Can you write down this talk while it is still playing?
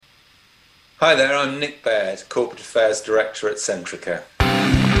Hi there, I'm Nick Baird, Corporate Affairs Director at Centrica.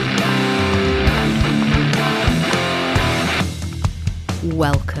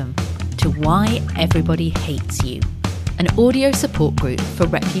 Welcome to Why Everybody Hates You, an audio support group for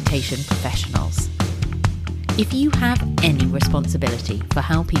reputation professionals. If you have any responsibility for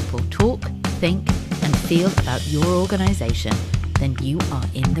how people talk, think, and feel about your organisation, then you are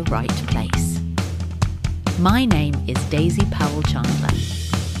in the right place. My name is Daisy Powell-Chandler,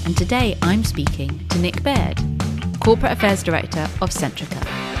 and today I'm speaking to Nick Baird, Corporate Affairs Director of Centrica,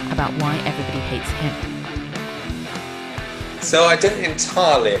 about why everybody hates him. So I don't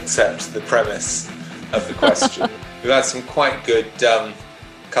entirely accept the premise of the question. We've had some quite good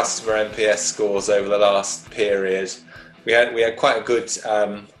customer NPS scores over the last period. We had quite a good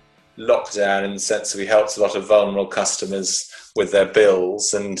lockdown in the sense that we helped a lot of vulnerable customers with their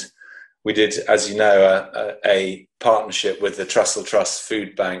bills, and we did, as you know, a partnership with the Trussell Trust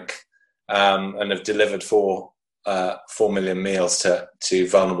Food Bank and have delivered 4 million meals to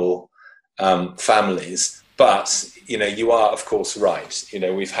vulnerable families. But you are, of course, right.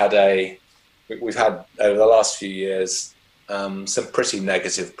 We've had over the last few years some pretty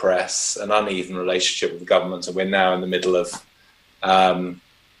negative press, an uneven relationship with the government, and we're now in the middle of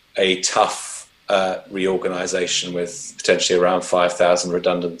a tough reorganisation with potentially around 5,000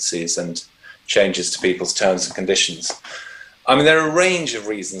 redundancies and changes to people's terms and conditions. I mean, there are a range of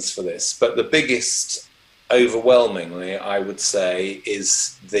reasons for this, but the biggest, overwhelmingly, I would say,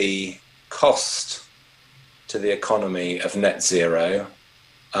 is the cost to the economy of net zero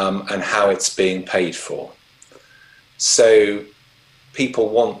and how it's being paid for. So people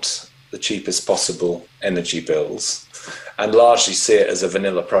want the cheapest possible energy bills and largely see it as a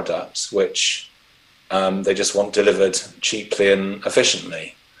vanilla product, which they just want delivered cheaply and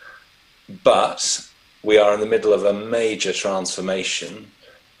efficiently. But we are in the middle of a major transformation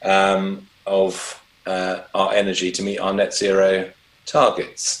of our energy to meet our net zero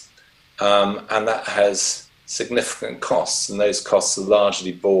targets. And that has significant costs, and those costs are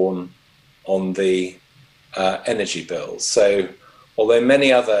largely borne on the energy bills. So although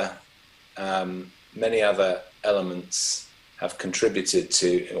many other elements have contribute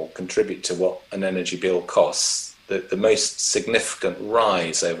to what an energy bill costs, the most significant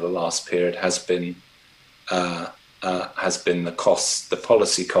rise over the last period has been the costs, the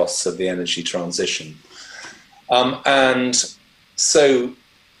policy costs of the energy transition. And so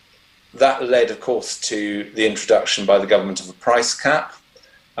that led, of course, to the introduction by the government of a price cap.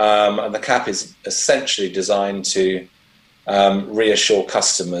 And the cap is essentially designed to reassure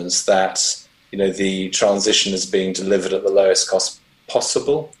customers that the transition is being delivered at the lowest cost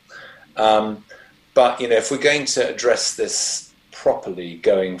possible. But if we're going to address this properly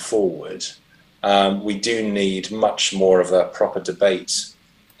going forward, we do need much more of a proper debate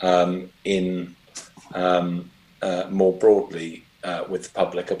more broadly with the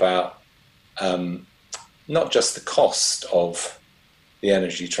public about not just the cost of the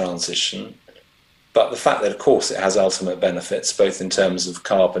energy transition, but the fact that, of course, it has ultimate benefits, both in terms of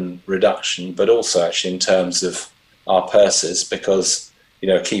carbon reduction, but also actually in terms of our purses, because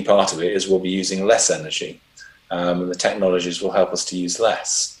a key part of it is we'll be using less energy, and the technologies will help us to use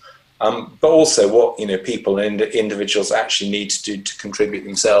less. But also what people and individuals actually need to do to contribute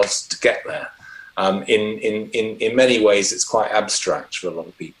themselves to get there. In many ways, it's quite abstract for a lot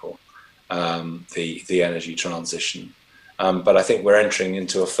of people, the energy transition. But I think we're entering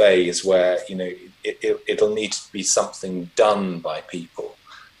into a phase where it'll need to be something done by people,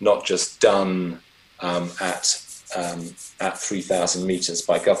 not just done at 3,000 meters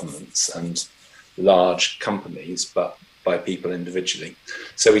by governments and large companies, but by people individually.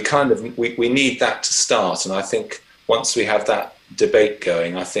 So we need that to start. And I think once we have that debate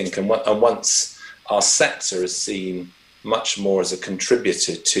going, and once our sector is seen much more as a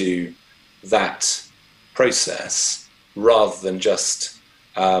contributor to that process, rather than just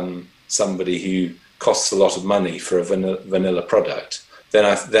somebody who costs a lot of money for a vanilla product, then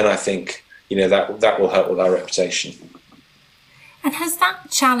I think that will help with our reputation. And has that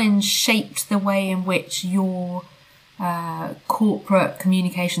challenge shaped the way in which your corporate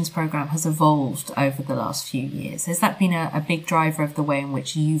communications program has evolved over the last few years? Has that been a big driver of the way in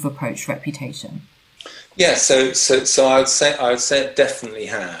which you've approached reputation? Yeah, so I would say it definitely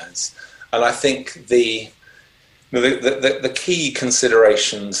has, and I think the key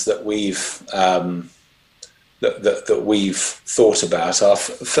considerations that we've that we've thought about are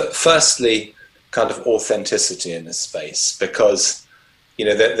firstly kind of authenticity in this space, because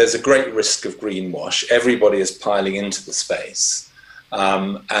there's a great risk of greenwash. Everybody is piling into the space,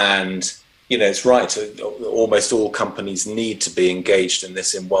 and it's right. Almost all companies need to be engaged in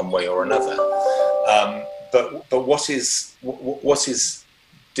this in one way or another. But what is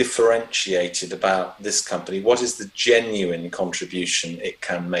differentiated about this company? What is the genuine contribution it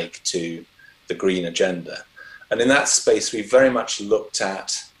can make to the green agenda? And in that space, we very much looked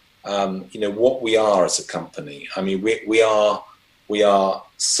at, what we are as a company. I mean, we are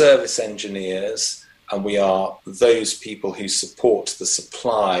service engineers, and we are those people who support the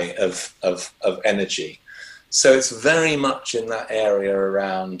supply of energy. So it's very much in that area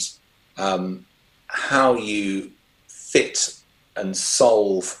around how you fit and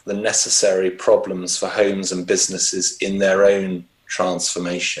solve the necessary problems for homes and businesses in their own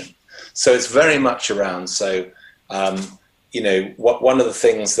transformation. So it's very much around. So, one of the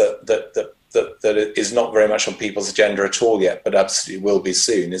things that is not very much on people's agenda at all yet, but absolutely will be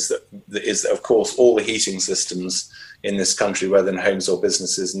soon, is that of course all the heating systems in this country, whether in homes or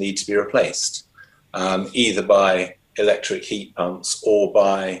businesses, need to be replaced, either by electric heat pumps or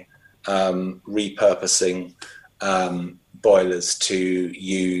by repurposing boilers to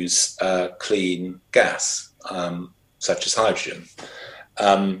use clean gas, such as hydrogen.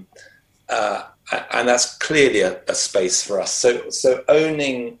 And that's clearly a space for us. So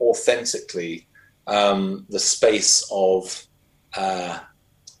owning authentically the space of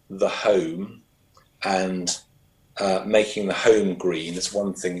the home and making the home green is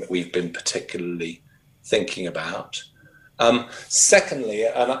one thing that we've been particularly thinking about. Secondly,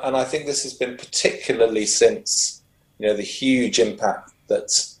 and I think this has been particularly since the huge impact that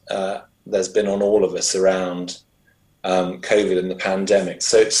there's been on all of us around COVID and the pandemic.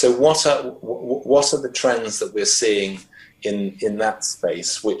 So what are the trends that we're seeing in that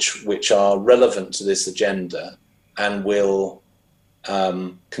space, which are relevant to this agenda and will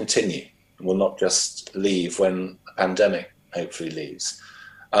continue, and will not just leave when the pandemic hopefully leaves?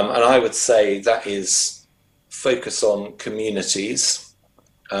 And I would say that is focus on communities,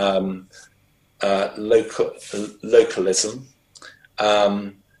 localism,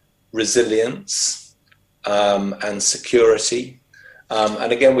 resilience, and security.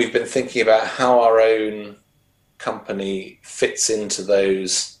 And again, we've been thinking about how our own company fits into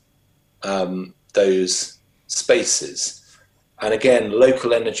those spaces. And again,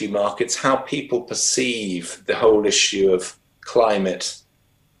 local energy markets, how people perceive the whole issue of climate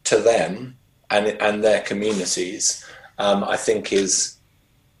to them and their communities, I think is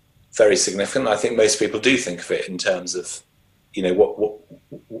very significant. I think most people do think of it in terms of,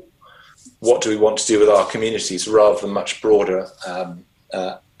 what do we want to do with our communities, rather than much broader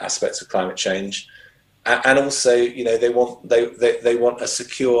aspects of climate change. And also, they want a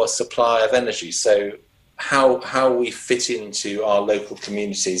secure supply of energy. So how we fit into our local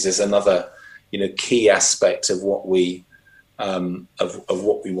communities is another, key aspect of what we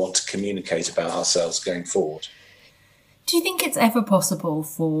want to communicate about ourselves going forward. Do you think it's ever possible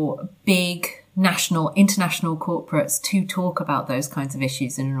for big national, international corporates to talk about those kinds of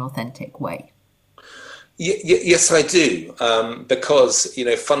issues in an authentic way? Yes, I do. Because,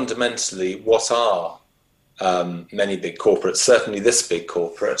 fundamentally, what are many big corporates, certainly this big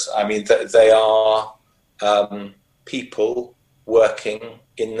corporate, I mean, they are people working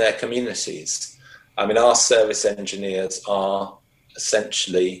in their communities. I mean, our service engineers are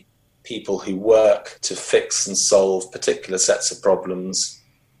essentially people who work to fix and solve particular sets of problems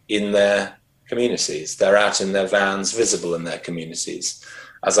in their communities. They're out in their vans, visible in their communities.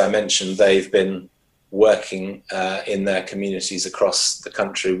 As I mentioned, they've been working in their communities across the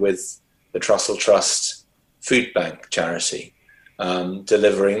country with the Trussell Trust Food Bank charity,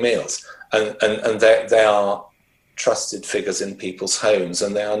 delivering meals. And they are trusted figures in people's homes,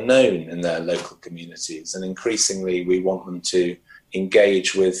 and they are known in their local communities. And increasingly, we want them to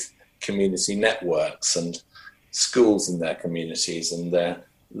engage with community networks and schools in their communities, and their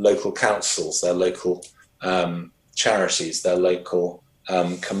local councils, their local charities, their local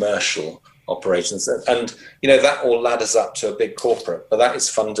commercial operations. And that all ladders up to a big corporate, but that is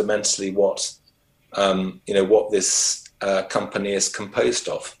fundamentally what this company is composed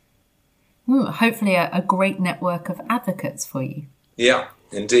of. Hopefully a great network of advocates for you. Yeah,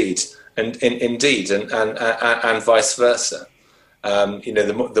 indeed. And vice versa.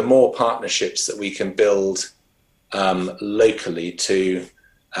 The more partnerships that we can build locally to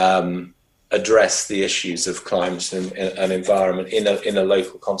address the issues of climate and environment in a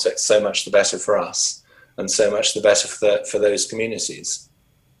local context, so much the better for us, and so much the better for those communities.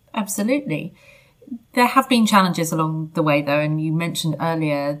 Absolutely. There have been challenges along the way, though, and you mentioned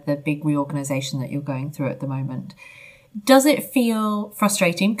earlier the big reorganisation that you're going through at the moment. Does it feel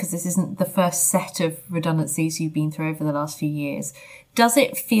frustrating, because this isn't the first set of redundancies you've been through over the last few years? Does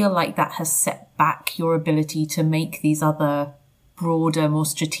it feel like that has set back your ability to make these other broader, more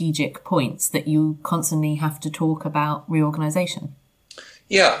strategic points that you constantly have to talk about reorganisation?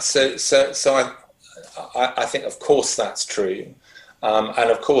 Yeah, so I think, of course, that's true.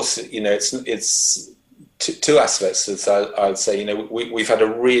 And of course, it's two aspects to this. I would say, we've had a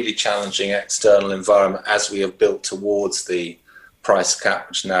really challenging external environment as we have built towards the price cap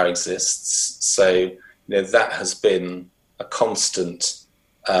which now exists. So, that has been a constant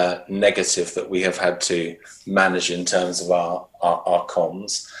negative that we have had to manage in terms of our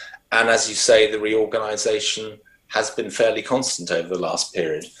comms. And as you say, the reorganisation has been fairly constant over the last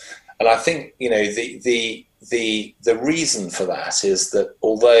period. And I think, the reason for that is that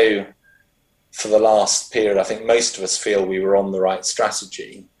although for the last period, I think most of us feel we were on the right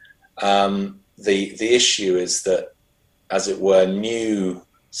strategy. The issue is that, as it were, new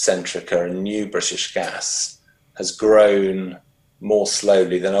Centrica and new British Gas has grown more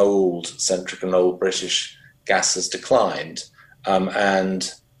slowly than old Centrica and old British Gas has declined. And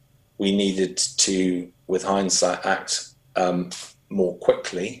we needed to, with hindsight, act more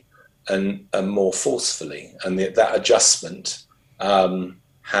quickly and more forcefully. And that adjustment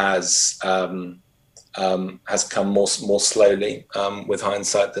has come more slowly with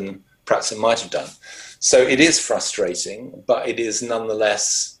hindsight than perhaps it might have done. So it is frustrating, but it is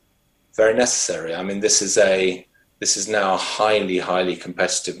nonetheless very necessary. I mean, this is now a highly, highly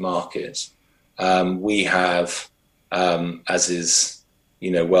competitive market. We have, as is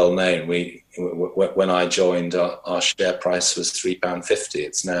well known, when I joined, our share price was £3.50.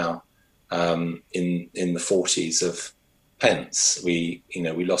 It's now in the 40s of pence. We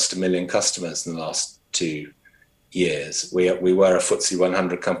lost 1 million customers in the last 2 years. We were a FTSE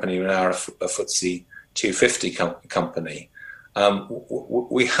 100 company. We're now a FTSE 250 company.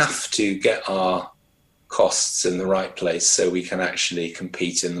 We have to get our costs in the right place so we can actually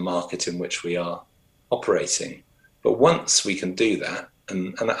compete in the market in which we are operating. But once we can do that,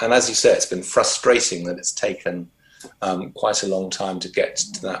 and as you say, it's been frustrating that it's taken quite a long time to get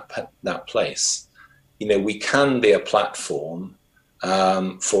to that place. We can be a platform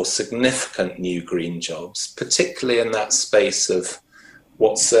for significant new green jobs, particularly in that space of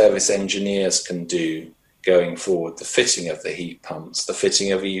what service engineers can do going forward, the fitting of the heat pumps, the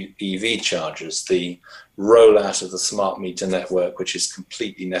fitting of EV chargers, the rollout of the smart meter network, which is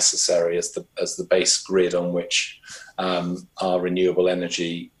completely necessary as the base grid on which our renewable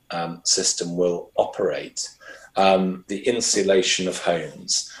energy system will operate, the insulation of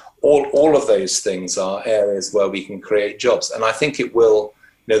homes. All of those things are areas where we can create jobs, and I think it will.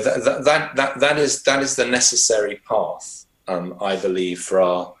 That is the necessary path, I believe, for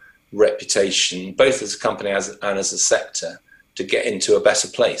our reputation, both as a company and as a sector, to get into a better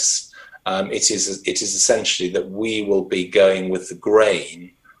place. It is essentially that we will be going with the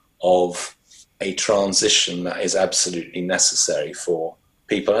grain of a transition that is absolutely necessary for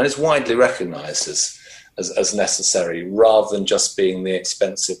people, and is widely recognised as necessary, rather than just being the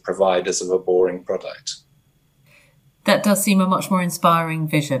expensive providers of a boring product. That does seem a much more inspiring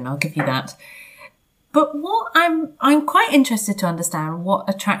vision, I'll give you that. But what I'm quite interested to understand what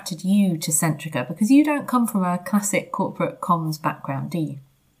attracted you to Centrica, because you don't come from a classic corporate comms background, do you?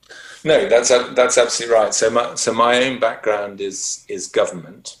 No, that's absolutely right. So my own background is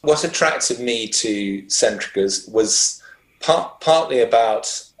government. What attracted me to Centrica was partly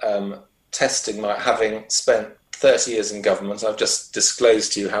about testing having spent 30 years in government. I've just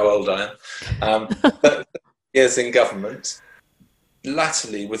disclosed to you how old I am. 30 years in government,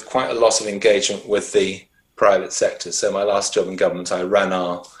 latterly with quite a lot of engagement with the private sector. So my last job in government, I ran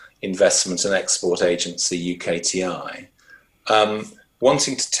our investment and export agency, UKTI,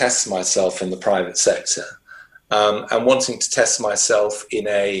 wanting to test myself in the private sector, and wanting to test myself in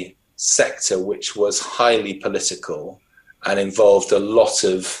a sector which was highly political and involved a lot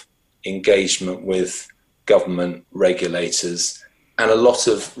of engagement with government regulators and a lot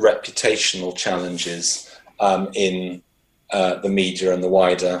of reputational challenges in the media and the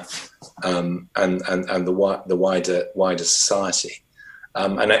wider and the wider society,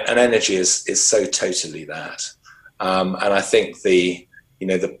 and energy is so totally that. And I think the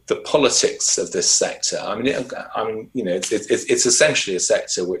politics of this sector. It's essentially a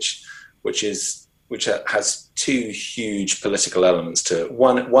sector which has two huge political elements to it.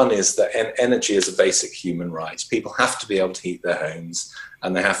 One is that energy is a basic human right. People have to be able to heat their homes,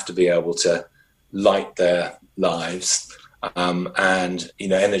 and they have to be able to light their lives. And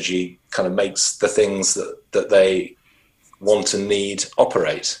energy kind of makes the things that they want and need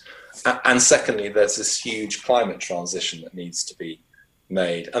operate. And secondly, there's this huge climate transition that needs to be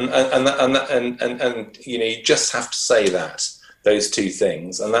made, and you know, you just have to say those two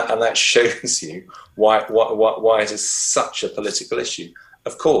things, and that shows you why it is such a political issue.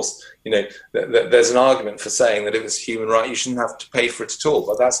 Of course, you know, there's an argument for saying that if it's a human right, you shouldn't have to pay for it at all,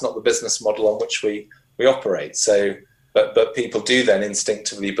 but that's not the business model on which we operate. So, but people do then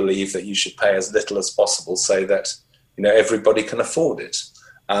instinctively believe that you should pay as little as possible so that, you know, everybody can afford it.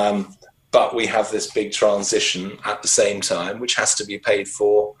 But we have this big transition at the same time, which has to be paid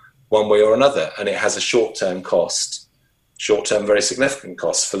for one way or another, and it has a short-term cost, short-term very significant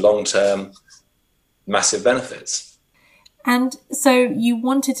cost, for long-term massive benefits. And so you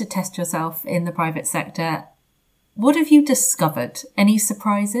wanted to test yourself in the private sector. What have you discovered? Any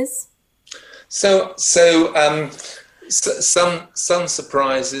surprises? So some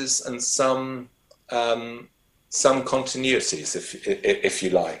surprises and some continuities, if you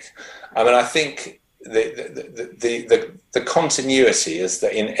like. I mean, I think the continuity is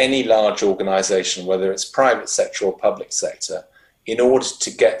that in any large organisation, whether it's private sector or public sector, in order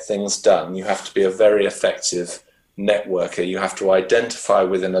to get things done, you have to be a very effective networker. You have to identify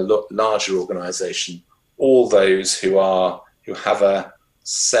within a larger organisation all those who have a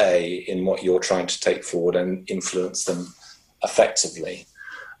say in what you're trying to take forward and influence them effectively.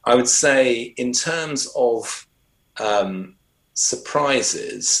 I would say in terms of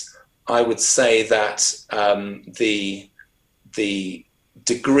surprises, I would say that the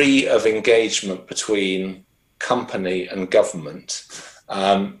degree of engagement between company and government,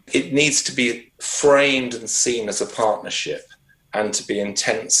 it needs to be framed and seen as a partnership and to be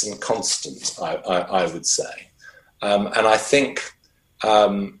intense and constant, I would say. And I think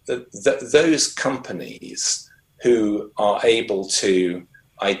that those companies who are able to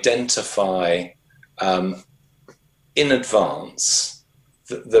identify in advance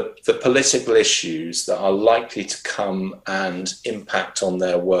the political issues that are likely to come and impact on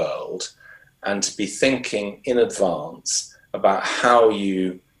their world, and to be thinking in advance about how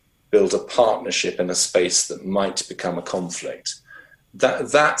you build a partnership in a space that might become a conflict.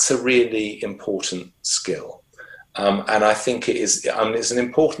 That's a really important skill. And I think it's an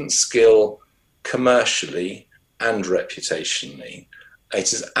important skill commercially and reputationally.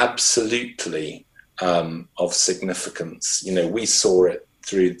 It is absolutely of significance. You know, we saw it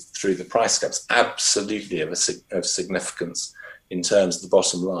through the price caps, absolutely of significance in terms of the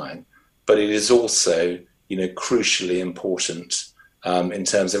bottom line. But it is also, you know, crucially important in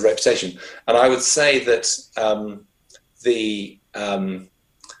terms of reputation. And I would say that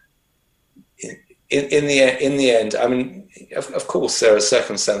in the end, I mean, of course, there are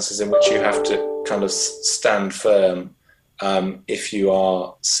circumstances in which you have to kind of stand firm if you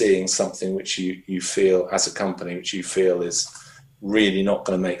are seeing something which you feel, as a company, which you feel is really not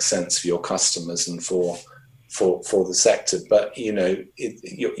going to make sense for your customers and for the sector. But, you know,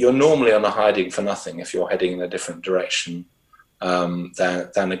 you're normally on a hiding for nothing if you're heading in a different direction than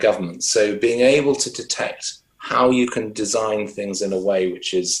the government. So being able to detect how you can design things in a way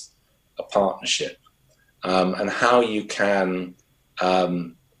which is a partnership, and how you can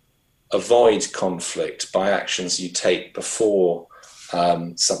avoid conflict by actions you take before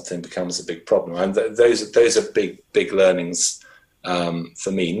something becomes a big problem. And those are big learnings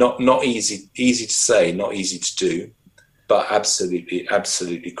for me. Not easy to say, not easy to do, but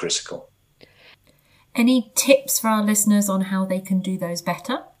absolutely critical. Any tips for our listeners on how they can do those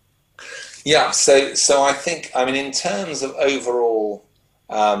better? Yeah, so I think, I mean, in terms of overall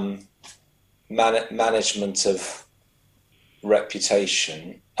management of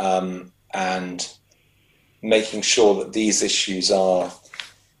reputation and making sure that these issues are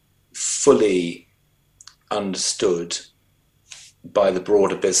fully understood by the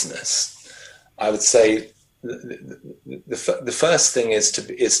broader business, I would say the first thing is to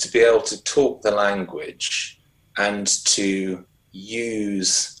be able to talk the language and to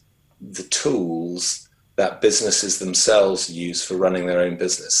use the tools that businesses themselves use for running their own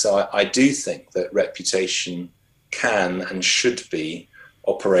business. So I do think that reputation can and should be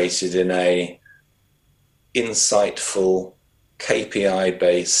operated in a insightful,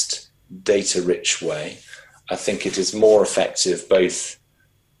 KPI-based, data-rich way. I think it is more effective both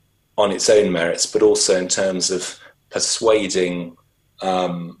on its own merits, but also in terms of persuading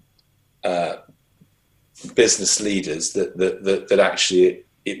business leaders that actually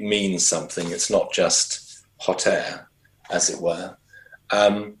it means something. It's not just hot air, as it were.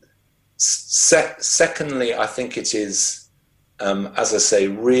 Secondly, I think it is, as I say,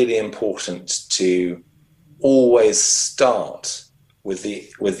 really important to always start with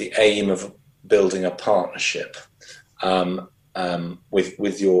the aim of building a partnership.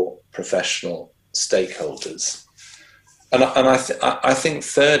 with your professional stakeholders. And I think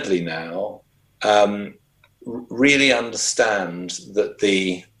thirdly now, really understand that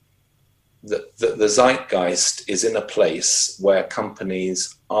the zeitgeist is in a place where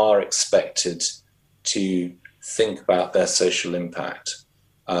companies are expected to think about their social impact,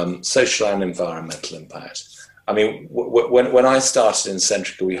 social and environmental impact. I mean, when I started in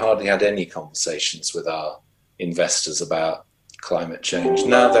Centrica, we hardly had any conversations with our investors about climate change.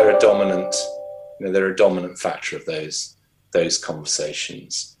 Now they're a dominant factor of those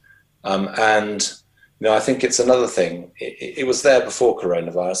conversations, and I think it's another thing. It was there before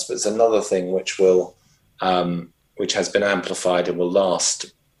coronavirus, but it's another thing which has been amplified and will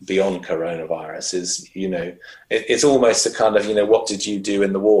last beyond coronavirus. Is it's almost a kind of what did you do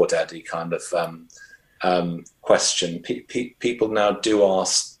in the war, Daddy kind of question. People now do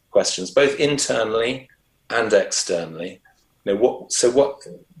ask questions both internally and externally.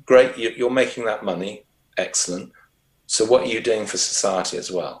 Great, you're making that money, excellent. So what are you doing for society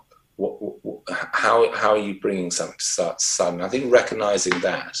as well? How are you bringing something to society? And I think recognizing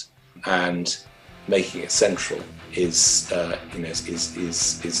that and making it central is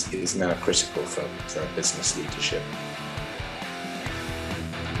now critical for business leadership.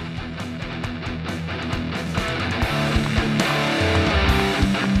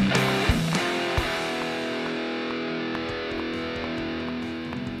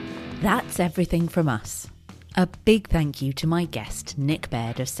 That's everything from us. A big thank you to my guest, Nick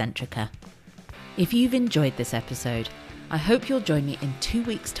Baird of Centrica. If you've enjoyed this episode, I hope you'll join me in 2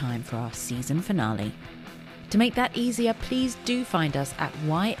 weeks' time for our season finale. To make that easier, please do find us at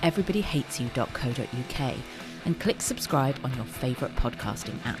whyeverybodyhatesyou.co.uk and click subscribe on your favourite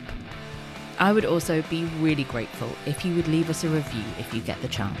podcasting app. I would also be really grateful if you would leave us a review if you get the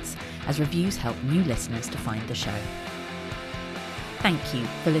chance, as reviews help new listeners to find the show. Thank you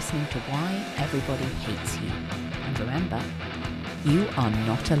for listening to Why Everybody Hates You. And remember, you are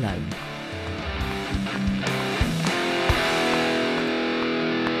not alone.